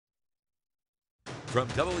From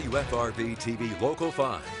WFRB TV Local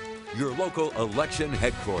 5, your local election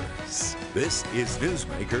headquarters, this is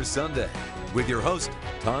Newsmaker Sunday with your host,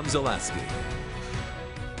 Tom Zalaski.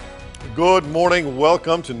 Good morning.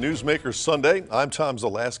 Welcome to Newsmaker Sunday. I'm Tom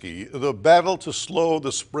Zalaski. The battle to slow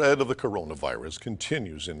the spread of the coronavirus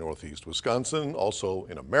continues in Northeast Wisconsin, also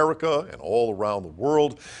in America and all around the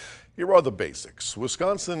world. Here are the basics.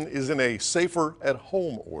 Wisconsin is in a safer at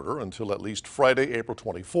home order until at least Friday, April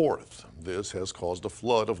 24th. This has caused a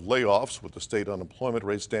flood of layoffs, with the state unemployment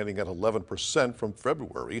rate standing at 11% from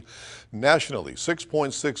February. Nationally,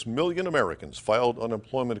 6.6 million Americans filed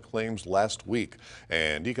unemployment claims last week,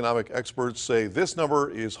 and economic experts say this number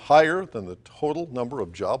is higher than the total number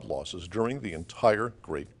of job losses during the entire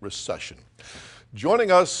Great Recession.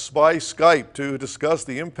 Joining us by Skype to discuss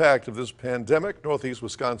the impact of this pandemic, Northeast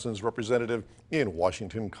Wisconsin's representative in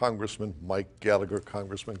Washington, Congressman Mike Gallagher.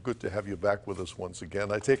 Congressman, good to have you back with us once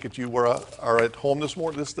again. I take it you are at home this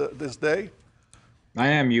morning, this day? I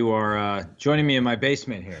am. You are joining me in my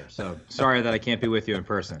basement here, so sorry that I can't be with you in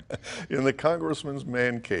person. In the Congressman's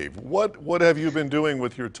man cave. What have you been doing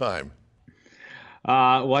with your time?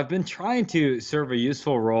 Well, I've been trying to serve a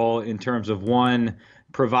useful role in terms of, one,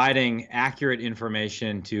 providing accurate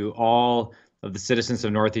information to all of the citizens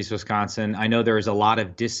of Northeast Wisconsin. I know there is a lot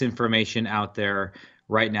of disinformation out there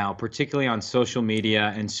right now, particularly on social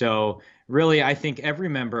media. And so really, I think every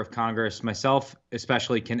member of Congress, myself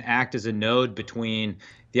especially, can act as a node between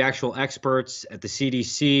the actual experts at the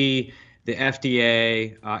CDC, the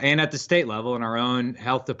FDA, and at the state level, in our own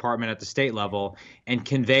health department at the state level, and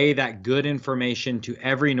convey that good information to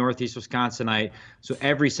every Northeast Wisconsinite, so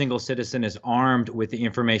every single citizen is armed with the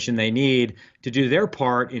information they need to do their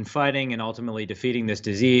part in fighting and ultimately defeating this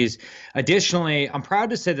disease. Additionally, I'm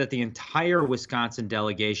proud to say that the entire Wisconsin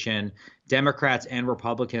delegation, Democrats and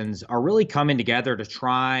Republicans, are really coming together to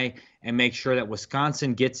try and make sure that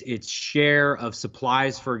Wisconsin gets its share of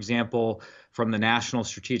supplies, for example, from the National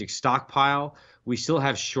Strategic Stockpile. We still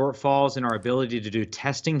have shortfalls in our ability to do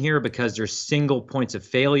testing here because there's single points of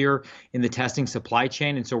failure in the testing supply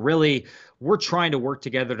chain. And so really, we're trying to work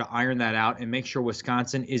together to iron that out and make sure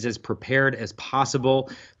Wisconsin is as prepared as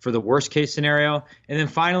possible for the worst case scenario. And then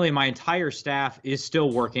finally, my entire staff is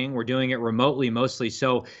still working. We're doing it remotely mostly.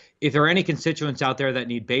 So if there are any constituents out there that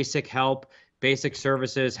need basic help, basic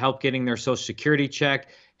services, help getting their Social Security check,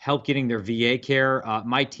 help getting their VA care,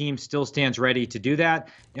 my team still stands ready to do that.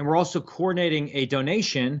 And we're also coordinating a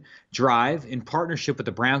donation drive in partnership with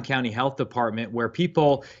the Brown County Health Department, where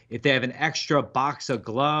people, if they have an extra box of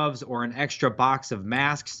gloves or an extra box of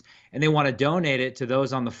masks and they want to donate it to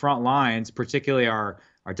those on the front lines, particularly our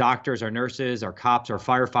doctors, our nurses, our cops, our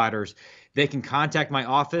firefighters, they can contact my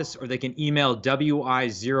office or they can email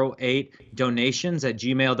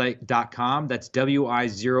wi08donations@gmail.com. That's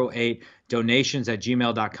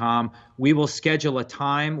wi08donations@gmail.com. We will schedule a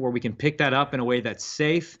time where we can pick that up in a way that's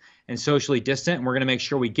safe and socially distant. And we're going to make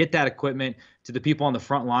sure we get that equipment to the people on the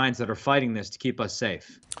front lines that are fighting this to keep us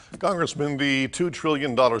safe. Congressman, the $2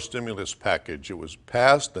 trillion stimulus package, it was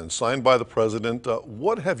passed and signed by the president.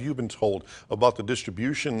 What have you been told about the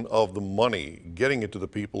distribution of the money, getting it to the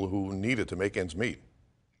people who need it to make ends meet?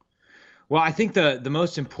 Well, I think the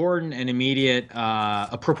most important and immediate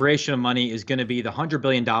appropriation of money is going to be the $100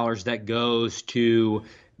 billion that goes to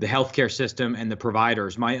the healthcare system and the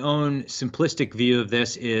providers. My own simplistic view of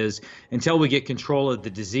this is, until we get control of the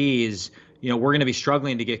disease, we're going to be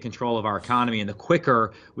struggling to get control of our economy. And the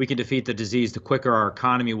quicker we can defeat the disease, the quicker our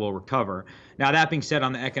economy will recover. Now, that being said,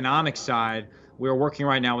 on the economic side, we're working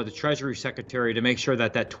right now with the Treasury Secretary to make sure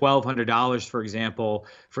that $1,200, for example,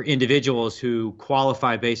 for individuals who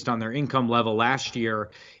qualify based on their income level last year,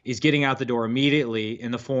 is getting out the door immediately in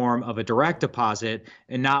the form of a direct deposit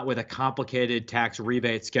and not with a complicated tax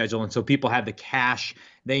rebate schedule. And so people have the cash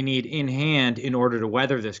they need in hand in order to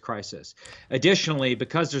weather this crisis. Additionally,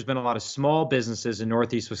 because there's been a lot of small businesses in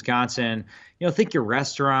Northeast Wisconsin, think your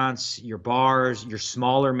restaurants, your bars, your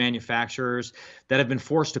smaller manufacturers that have been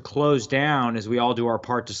forced to close down as we all do our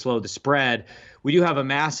part to slow the spread. We do have a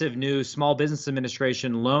massive new Small Business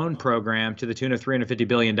Administration loan program to the tune of $350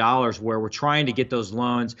 billion, where we're trying to get those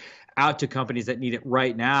loans out to companies that need it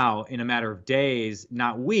right now in a matter of days,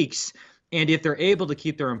 not weeks. And if they're able to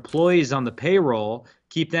keep their employees on the payroll,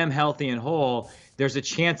 keep them healthy and whole, there's a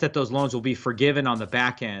chance that those loans will be forgiven on the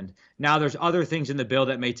back end. Now, there's other things in the bill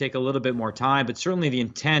that may take a little bit more time, but certainly the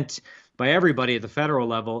intent by everybody at the federal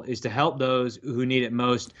level is to help those who need it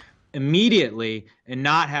most immediately and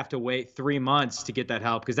not have to wait 3 months to get that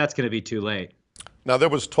help, because that's going to be too late. Now, there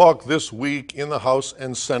was talk this week in the House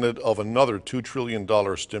and Senate of another $2 trillion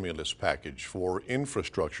stimulus package for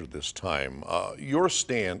infrastructure this time. Your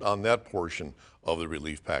stand on that portion of the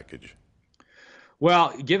relief package?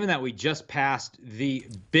 Well, given that we just passed the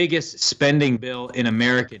biggest spending bill in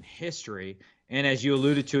American history, and as you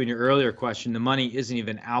alluded to in your earlier question, the money isn't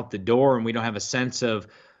even out the door, and we don't have a sense of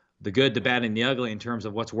the good, the bad, and the ugly in terms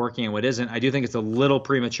of what's working and what isn't. I do think it's a little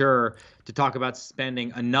premature to talk about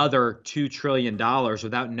spending another $2 trillion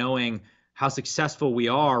without knowing how successful we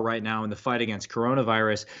are right now in the fight against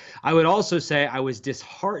coronavirus. I would also say I was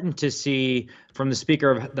disheartened to see from the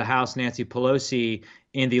Speaker of the House, Nancy Pelosi,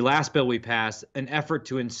 in the last bill we passed, an effort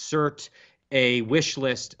to insert a wish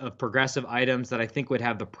list of progressive items that I think would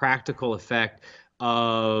have the practical effect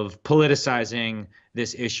of politicizing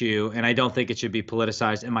this issue. And I don't think it should be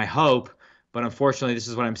politicized. And my hope, but unfortunately, this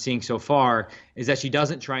is what I'm seeing so far, is that she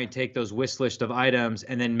doesn't try and take those wish list of items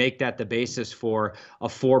and then make that the basis for a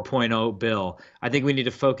 4.0 bill. I think we need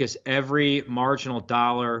to focus every marginal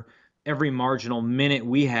dollar, every marginal minute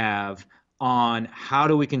we have on how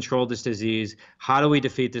do we control this disease, how do we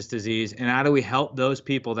defeat this disease, and how do we help those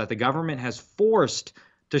people that the government has forced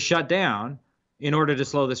to shut down in order to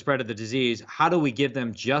slow the spread of the disease. How do we give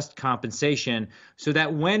them just compensation so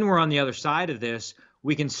that when we're on the other side of this,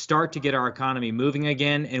 we can start to get our economy moving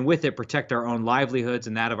again, and with it protect our own livelihoods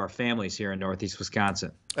and that of our families here in Northeast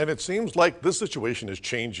Wisconsin. And it seems like this situation is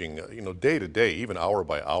changing, day to day, even hour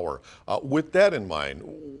by hour. With that in mind,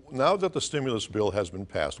 now that the stimulus bill has been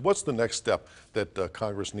passed, what's the next step that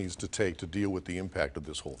Congress needs to take to deal with the impact of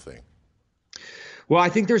this whole thing? Well, I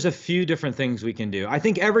think there's a few different things we can do. I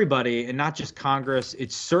think everybody, and not just Congress,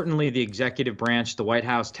 it's certainly the executive branch, the White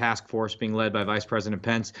House task force being led by Vice President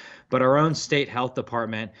Pence, but our own state health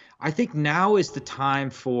department. I think now is the time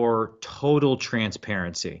for total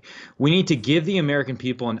transparency. We need to give the American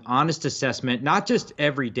people an honest assessment, not just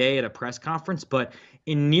every day at a press conference, but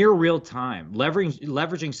in near real time,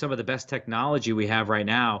 leveraging some of the best technology we have right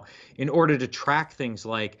now in order to track things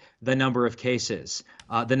like the number of cases,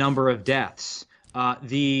 the number of deaths,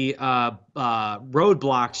 the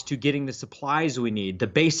roadblocks to getting the supplies we need, the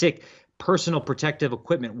basic personal protective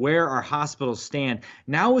equipment, where our hospitals stand.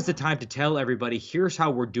 Now is the time to tell everybody, here's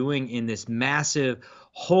how we're doing in this massive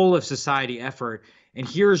whole of society effort, and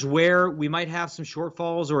here's where we might have some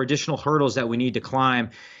shortfalls or additional hurdles that we need to climb.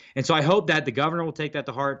 And so I hope that the governor will take that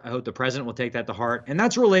to heart. I hope the president will take that to heart. And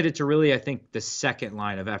that's related to really, I think, the second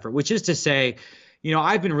line of effort, which is to say,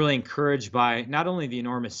 I've been really encouraged by not only the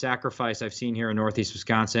enormous sacrifice I've seen here in Northeast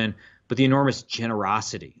Wisconsin, but the enormous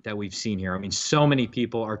generosity that we've seen here. I mean, so many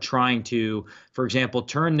people are trying to, for example,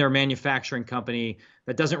 turn their manufacturing company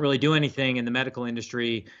that doesn't really do anything in the medical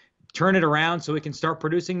industry, turn it around so we can start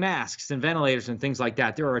producing masks and ventilators and things like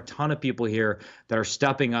that. There are a ton of people here that are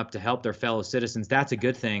stepping up to help their fellow citizens. That's a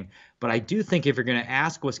good thing. But I do think if you're going to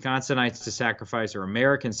ask Wisconsinites to sacrifice or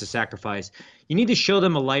Americans to sacrifice, you need to show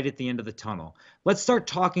them a light at the end of the tunnel. Let's start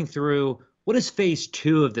talking through, what does phase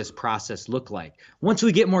 2 of this process look like? Once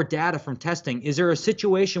we get more data from testing, is there a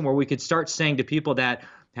situation where we could start saying to people that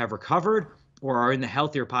have recovered or are in the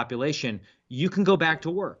healthier population, you can go back to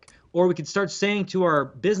work? Or we could start saying to our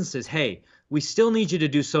businesses, hey, we still need you to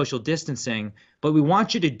do social distancing, but we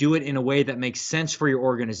want you to do it in a way that makes sense for your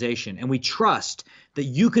organization. And we trust that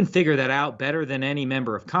you can figure that out better than any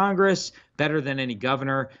member of Congress, better than any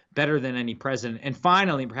governor, better than any president. And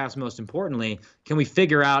finally, perhaps most importantly, can we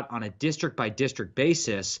figure out on a district by district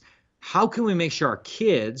basis, how can we make sure our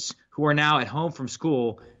kids who are now at home from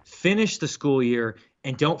school finish the school year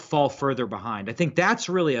and don't fall further behind? I think that's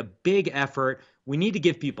really a big effort. We need to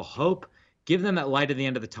give people hope, give them that light at the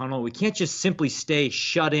end of the tunnel. We can't just simply stay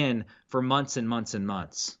shut in for months and months and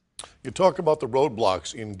months. You talk about the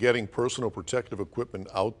roadblocks in getting personal protective equipment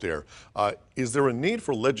out there. Is there a need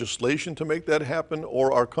for legislation to make that happen,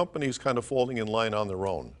 or are companies kind of falling in line on their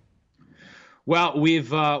own? Well, we've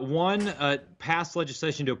passed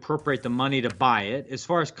legislation to appropriate the money to buy it. As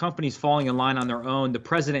far as companies falling in line on their own, the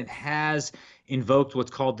president has invoked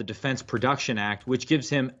what's called the Defense Production Act, which gives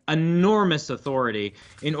him enormous authority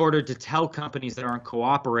in order to tell companies that aren't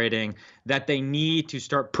cooperating that they need to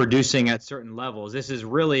start producing at certain levels. This is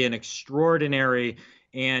really an extraordinary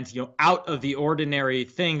and out of the ordinary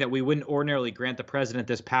thing that we wouldn't ordinarily grant the president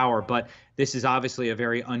this power, but this is obviously a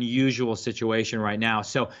very unusual situation right now.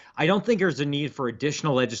 So I don't think there's a need for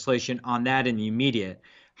additional legislation on that in the immediate.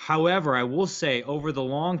 However, I will say over the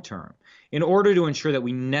long term, in order to ensure that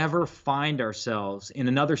we never find ourselves in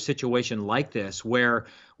another situation like this where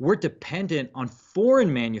we're dependent on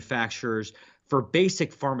foreign manufacturers for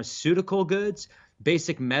basic pharmaceutical goods,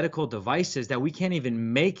 basic medical devices that we can't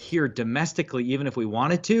even make here domestically, even if we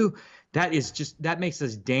wanted to. That makes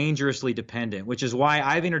us dangerously dependent, which is why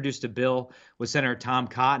I've introduced a bill with Senator Tom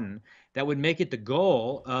Cotton that would make it the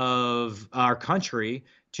goal of our country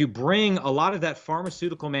to bring a lot of that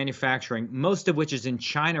pharmaceutical manufacturing, most of which is in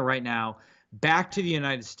China right now, back to the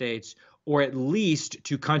United States, or at least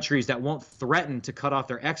to countries that won't threaten to cut off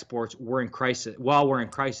their exports while we're in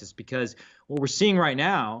crisis. Because what we're seeing right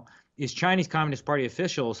now is Chinese Communist Party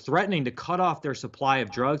officials threatening to cut off their supply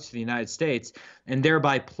of drugs to the United States and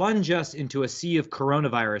thereby plunge us into a sea of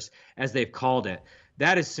coronavirus, as they've called it.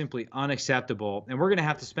 That is simply unacceptable. And we're going to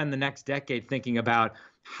have to spend the next decade thinking about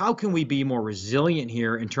how can we be more resilient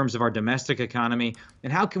here in terms of our domestic economy,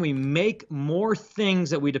 and how can we make more things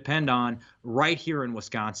that we depend on right here in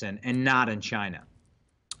Wisconsin and not in China.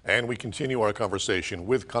 And we continue our conversation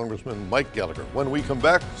with Congressman Mike Gallagher. When we come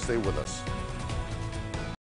back, stay with us.